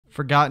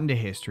Forgotten to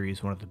history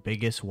is one of the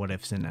biggest what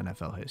ifs in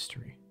NFL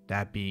history,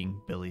 that being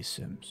Billy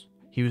Sims.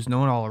 He was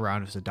known all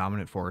around as a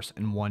dominant force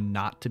and one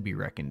not to be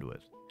reckoned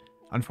with.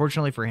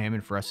 Unfortunately for him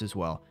and for us as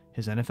well,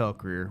 his NFL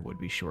career would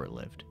be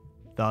short-lived.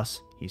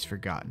 Thus, he's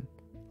forgotten.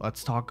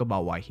 Let's talk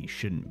about why he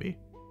shouldn't be.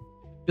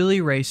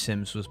 Billy Ray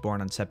Sims was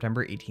born on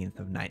September 18th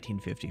of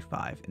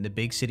 1955 in the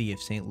big city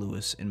of St.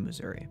 Louis in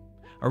Missouri.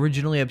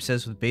 Originally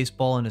obsessed with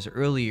baseball in his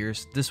early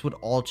years, this would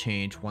all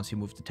change once he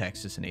moved to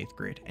Texas in 8th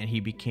grade and he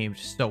became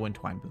so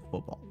entwined with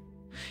football.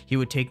 He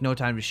would take no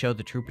time to show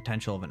the true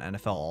potential of an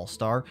NFL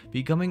All-Star,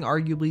 becoming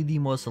arguably the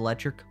most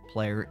electric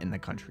player in the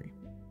country.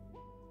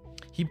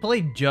 He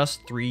played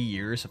just 3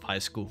 years of high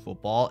school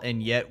football,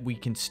 and yet we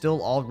can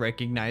still all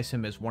recognize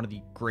him as one of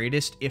the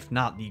greatest, if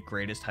not the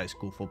greatest, high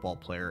school football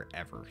player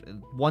ever.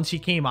 Once he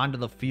came onto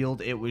the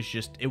field, it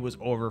was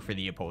over for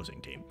the opposing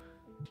team.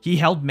 He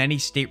held many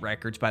state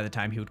records by the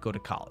time he would go to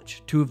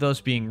college, 2 of those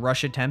being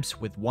rush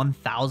attempts with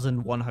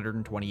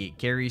 1,128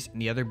 carries,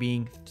 and the other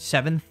being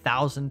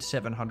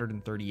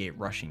 7,738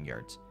 rushing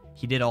yards.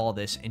 He did all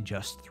this in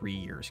just 3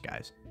 years,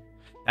 guys.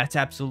 That's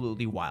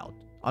absolutely wild.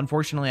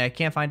 Unfortunately, I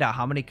can't find out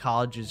how many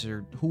colleges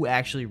or who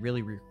actually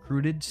really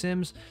recruited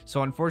Sims,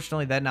 so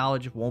unfortunately that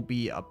knowledge won't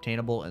be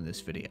obtainable in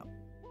this video.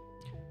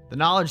 The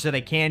knowledge that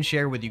I can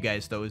share with you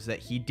guys, though, is that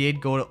he did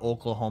go to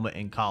Oklahoma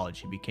in college.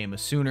 He became a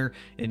Sooner,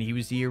 and he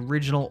was the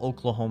original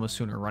Oklahoma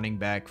Sooner running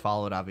back,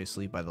 followed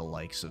obviously by the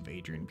likes of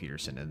Adrian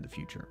Peterson in the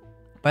future.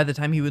 By the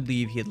time he would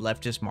leave, he had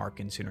left his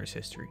mark in Sooners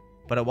history,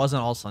 but it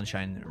wasn't all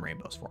sunshine and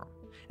rainbows for him.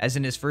 As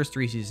in his first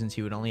 3 seasons,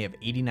 he would only have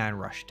 89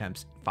 rush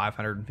attempts,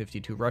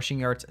 552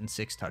 rushing yards, and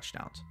 6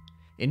 touchdowns.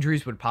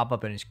 Injuries would pop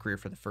up in his career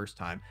for the first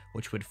time,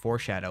 which would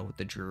foreshadow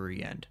the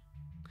dreary end.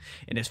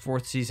 In his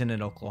 4th season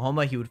in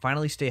Oklahoma, he would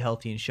finally stay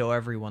healthy and show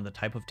everyone the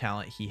type of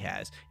talent he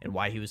has and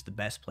why he was the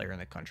best player in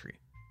the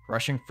country.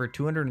 Rushing for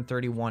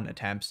 231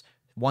 attempts,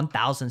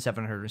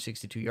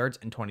 1,762 yards,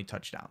 and 20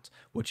 touchdowns,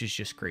 which is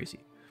just crazy.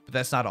 But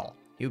that's not all.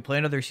 He would play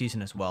another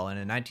season as well, and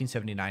in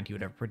 1979, he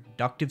would have a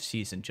productive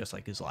season just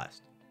like his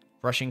last.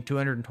 Rushing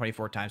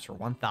 224 times for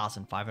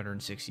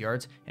 1,506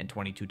 yards and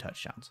 22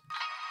 touchdowns.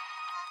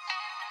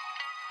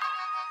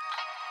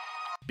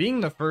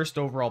 Being the first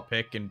overall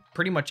pick in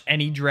pretty much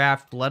any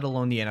draft, let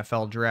alone the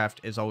NFL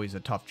draft, is always a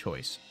tough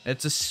choice.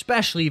 It's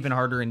especially even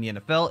harder in the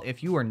NFL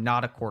if you are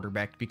not a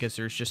quarterback, because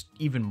there's just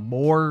even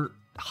more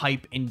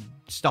hype and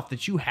stuff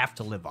that you have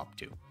to live up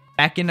to.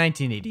 Back in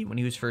 1980, when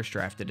he was first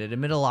drafted, it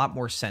made a lot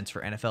more sense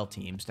for NFL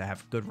teams to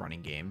have a good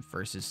running game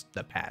versus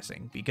the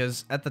passing,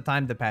 because at the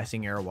time the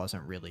passing era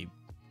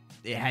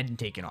it hadn't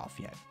taken off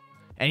yet.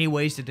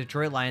 Anyways, the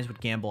Detroit Lions would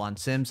gamble on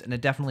Sims, and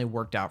it definitely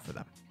worked out for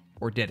them.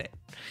 Or did it?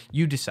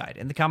 You decide.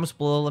 In the comments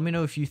below, let me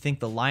know if you think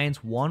the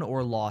Lions won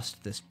or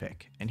lost this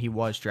pick, and he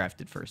was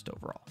drafted first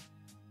overall.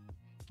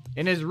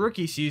 In his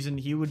rookie season,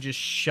 he would just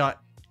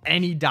shut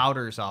any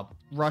doubters up,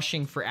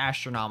 rushing for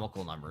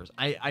astronomical numbers.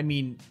 I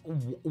mean,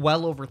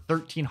 well over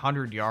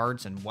 1,300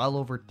 yards and well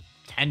over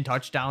 10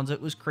 touchdowns. It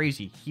was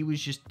crazy. He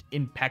was just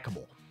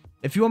impeccable.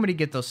 If you want me to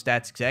get those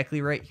stats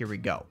exactly right, here we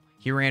go.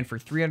 He ran for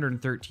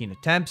 313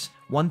 attempts,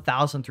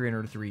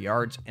 1,303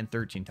 yards, and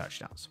 13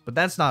 touchdowns. But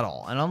that's not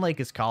all, and unlike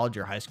his college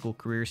or high school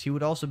careers, he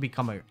would also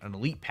become an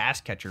elite pass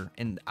catcher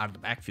out of the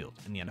backfield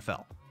in the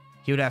NFL.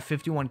 He would have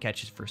 51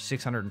 catches for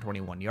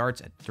 621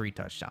 yards and 3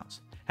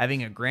 touchdowns,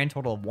 having a grand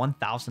total of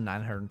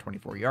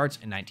 1,924 yards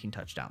and 19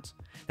 touchdowns.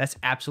 That's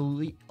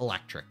absolutely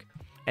electric,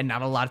 and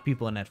not a lot of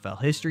people in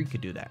NFL history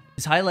could do that.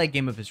 His highlight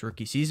game of his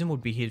rookie season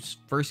would be his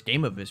first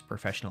game of his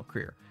professional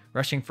career,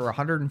 rushing for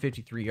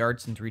 153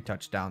 yards and 3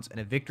 touchdowns and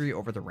a victory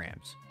over the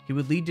Rams. He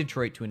would lead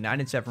Detroit to a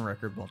 9-7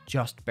 record while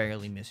just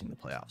barely missing the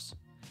playoffs.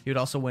 He would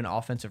also win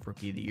Offensive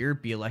Rookie of the Year,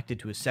 be elected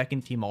to a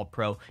second-team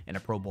All-Pro, and a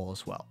Pro Bowl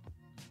as well.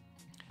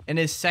 In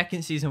his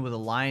second season with the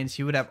Lions,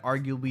 he would have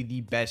arguably the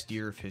best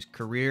year of his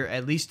career.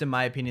 At least in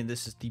my opinion,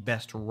 this is the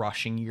best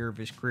rushing year of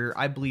his career.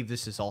 I believe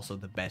this is also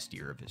the best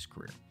year of his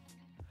career.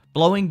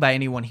 Blowing by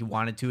anyone he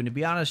wanted to, and to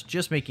be honest,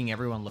 just making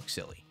everyone look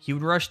silly. He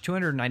would rush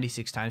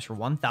 296 times for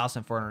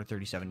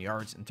 1,437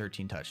 yards and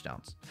 13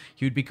 touchdowns.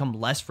 He would become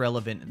less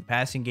relevant in the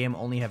passing game,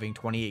 only having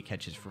 28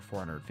 catches for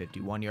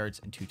 451 yards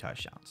and 2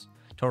 touchdowns,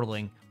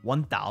 totaling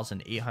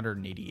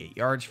 1,888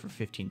 yards for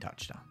 15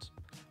 touchdowns.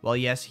 While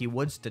yes, he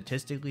would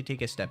statistically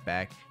take a step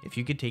back, if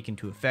you could take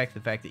into effect the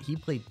fact that he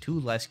played 2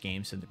 less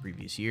games than the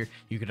previous year,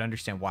 you could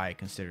understand why I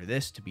consider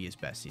this to be his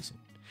best season.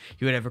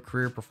 He would have a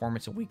career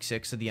performance in Week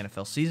 6 of the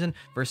NFL season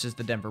versus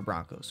the Denver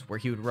Broncos, where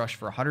he would rush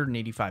for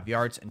 185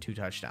 yards and 2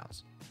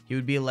 touchdowns. He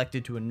would be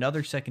elected to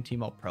another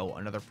second-team All-Pro,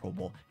 another Pro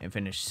Bowl, and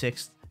finish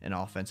 6th in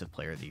Offensive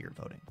Player of the Year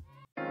voting.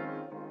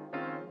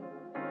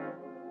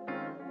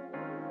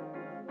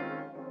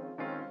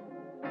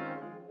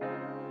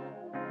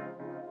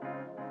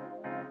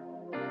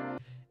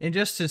 In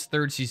just his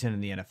 3rd season in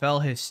the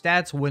NFL, his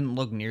stats wouldn't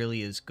look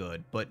nearly as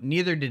good, but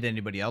neither did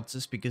anybody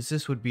else's, because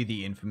this would be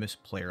the infamous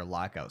player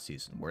lockout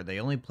season, where they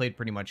only played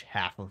pretty much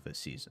half of the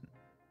season.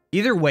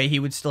 Either way, he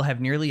would still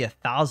have nearly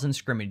 1,000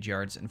 scrimmage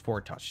yards and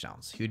 4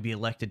 touchdowns. He would be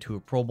elected to a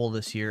Pro Bowl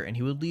this year, and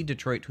he would lead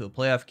Detroit to a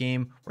playoff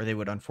game where they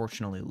would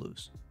unfortunately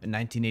lose. In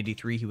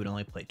 1983, he would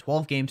only play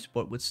 12 games,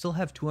 but would still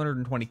have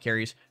 220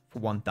 carries for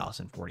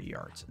 1,040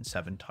 yards and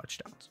 7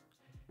 touchdowns.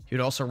 He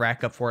would also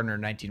rack up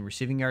 419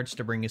 receiving yards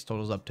to bring his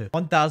totals up to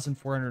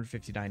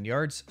 1,459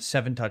 yards,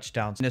 7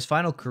 touchdowns. In his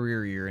final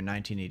career year in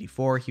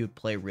 1984, he would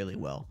play really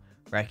well,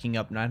 racking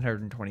up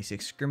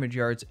 926 scrimmage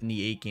yards in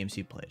the 8 games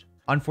he played.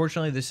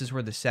 Unfortunately, this is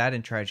where the sad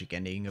and tragic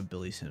ending of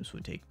Billy Sims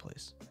would take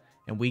place.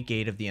 In Week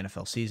 8 of the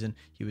NFL season,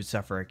 he would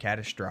suffer a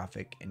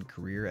catastrophic and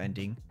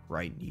career-ending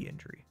right knee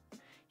injury.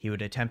 He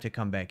would attempt to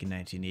come back in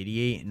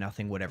 1988, and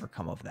nothing would ever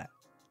come of that.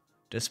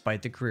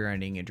 Despite the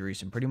career-ending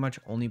injuries and pretty much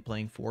only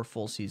playing 4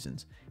 full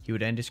seasons, he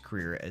would end his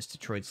career as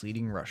Detroit's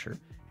leading rusher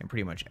in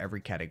pretty much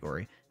every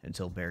category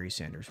until Barry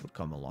Sanders would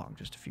come along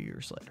just a few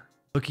years later.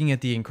 Looking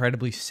at the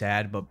incredibly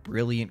sad but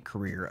brilliant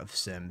career of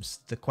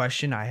Sims, the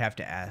question I have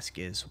to ask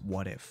is,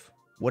 what if?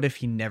 What if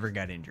he never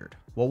got injured?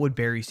 What would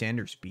Barry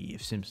Sanders be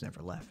if Sims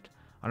never left?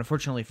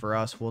 Unfortunately for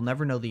us, we'll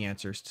never know the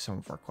answers to some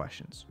of our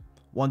questions.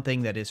 One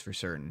thing that is for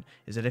certain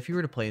is that if he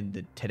were to play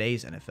in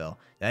today's NFL,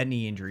 that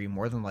knee injury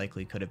more than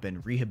likely could have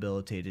been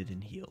rehabilitated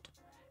and healed.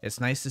 It's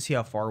nice to see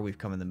how far we've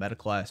come in the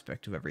medical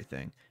aspect of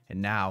everything, and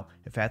now,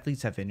 if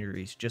athletes have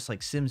injuries just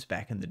like Sims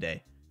back in the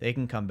day, they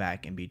can come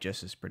back and be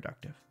just as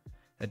productive.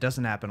 That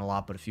doesn't happen a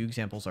lot, but a few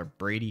examples are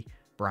Brady,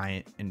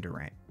 Bryant, and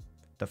Durant.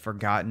 The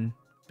forgotten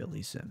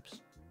Billy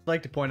Sims. I'd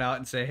like to point out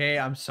and say, hey,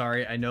 I'm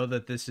sorry. I know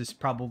that this is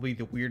probably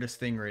the weirdest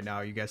thing right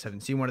now. You guys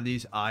haven't seen one of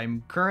these.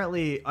 I'm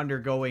currently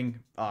undergoing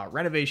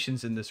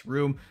renovations in this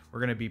room. We're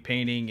going to be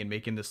painting and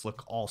making this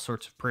look all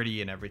sorts of pretty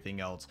and everything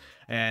else.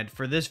 And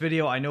for this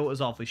video, I know it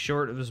was awfully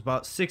short. It was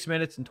about 6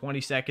 minutes and 20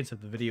 seconds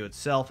of the video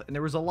itself. And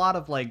there was a lot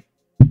of like,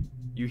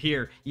 you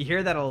hear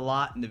that a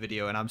lot in the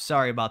video. And I'm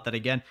sorry about that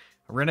again.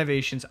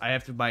 Renovations, I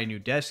have to buy a new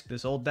desk.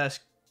 This old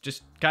desk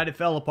just kind of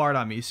fell apart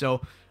on me.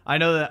 So I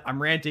know that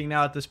I'm ranting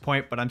now at this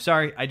point, but I'm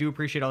sorry. I do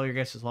appreciate all your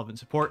guys' love and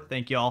support.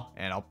 Thank you all,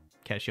 and I'll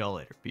catch you all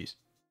later. Peace.